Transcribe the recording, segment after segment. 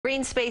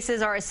Green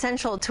spaces are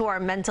essential to our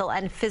mental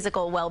and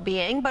physical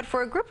well-being, but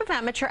for a group of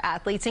amateur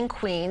athletes in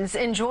Queens,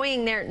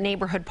 enjoying their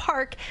neighborhood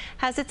park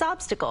has its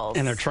obstacles.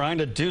 And they're trying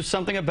to do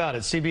something about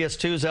it. CBS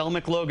 2's Elle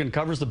McLogan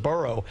covers the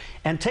borough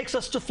and takes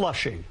us to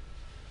Flushing.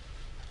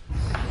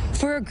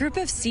 For a group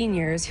of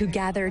seniors who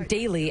gather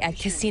daily at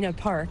Kissena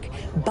Park,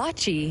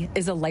 bocce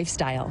is a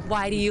lifestyle.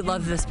 Why do you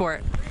love the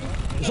sport?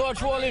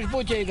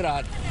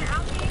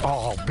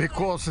 Oh,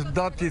 because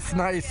that is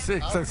nice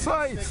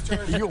exercise.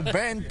 You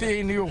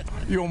bending,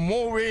 you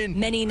moving.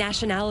 Many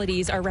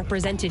nationalities are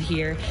represented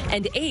here,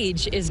 and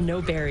age is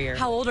no barrier.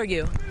 How old are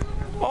you?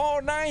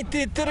 Oh,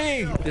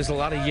 93. There's a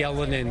lot of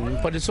yelling,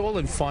 but it's all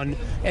in fun.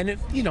 And,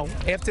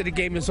 after the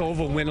game is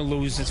over, win or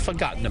lose, it's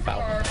forgotten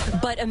about.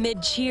 But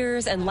amid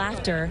cheers and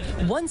laughter,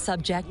 one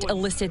subject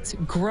elicits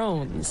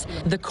groans,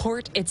 the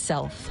court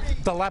itself.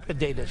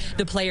 Dilapidated.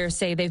 The players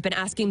say they've been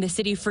asking the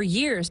city for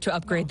years to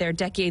upgrade their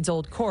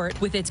decades-old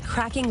court with its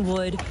cracking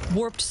wood,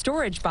 warped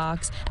storage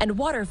box, and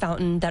water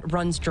fountain that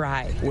runs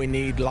dry. We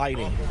need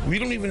lighting. We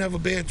don't even have a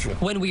bathroom.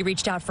 When we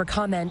reached out for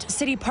comment,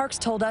 City Parks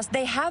told us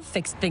they have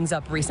fixed things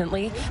up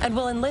recently and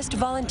will enlist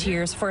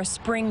volunteers for a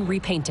spring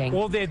repainting.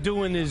 All they're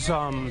doing is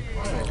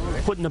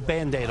putting a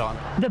Band-Aid on.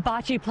 The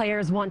bocce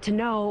players want to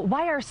know,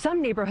 why are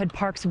some neighborhood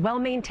parks well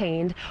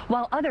maintained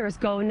while others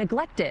go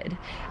neglected?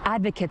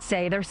 Advocates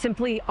say there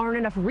simply aren't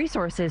enough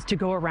resources to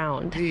go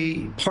around.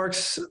 The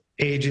Parks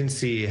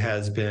Agency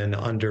has been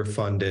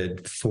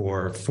underfunded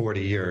for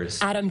 40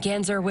 years. Adam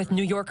Ganzer with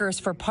New Yorkers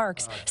for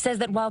Parks says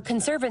that while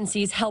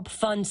conservancies help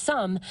fund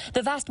some,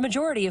 the vast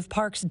majority of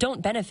parks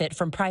don't benefit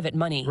from private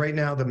money. Right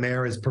now, the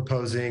mayor is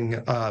proposing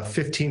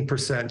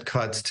 15%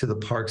 cuts to the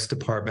Parks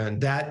Department.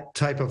 That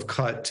type of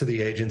cut to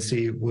the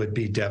agency would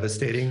be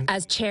devastating.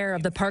 As chair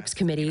of the Parks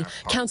Committee,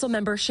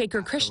 Councilmember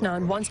Shekhar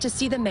Krishnan wants to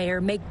see the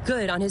mayor make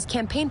good on his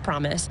campaign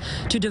promise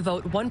to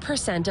devote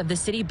 1% of the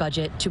city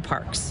budget to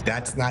parks.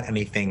 That's not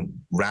anything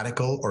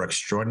radical or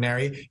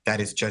extraordinary. That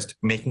is just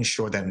making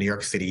sure that New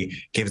York City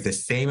gives the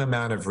same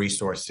amount of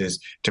resources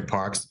to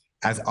parks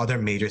as other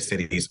major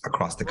cities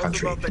across the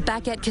country.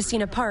 Back at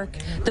Kissena Park,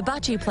 the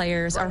bocce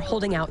players are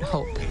holding out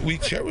hope. We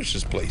cherish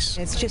this place.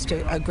 It's just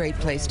a great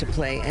place to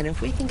play, and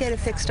if we can get it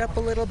fixed up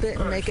a little bit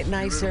and make it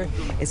nicer,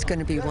 it's going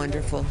to be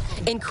wonderful.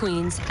 In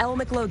Queens, Elle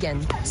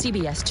McLogan,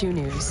 CBS 2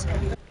 News.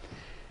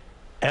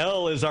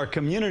 Elle is our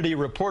community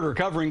reporter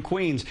covering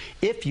Queens.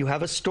 If you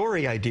have a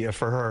story idea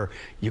for her,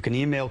 you can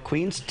email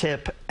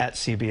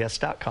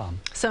queenstip@cbs.com.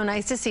 So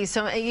nice to see.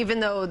 So even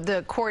though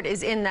the court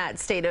is in that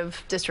state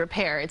of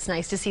disrepair, it's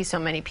nice to see so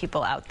many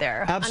people out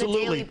there.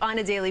 Absolutely. On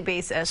a daily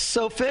basis.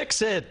 So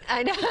fix it.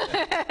 I know.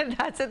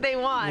 That's what they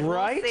want.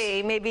 Right? We'll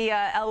see. Maybe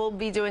Elle will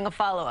be doing a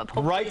follow-up.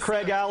 Right,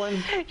 Craig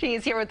Allen?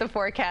 She's here with the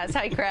forecast.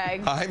 Hi,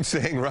 Craig. I'm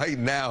saying right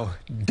now,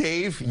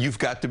 Dave, you've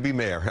got to be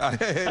mayor.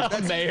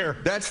 Mayor.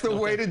 That's the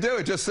way to do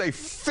it. Just say,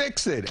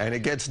 fix it, and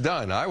it gets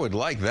done. I would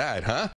like that, huh?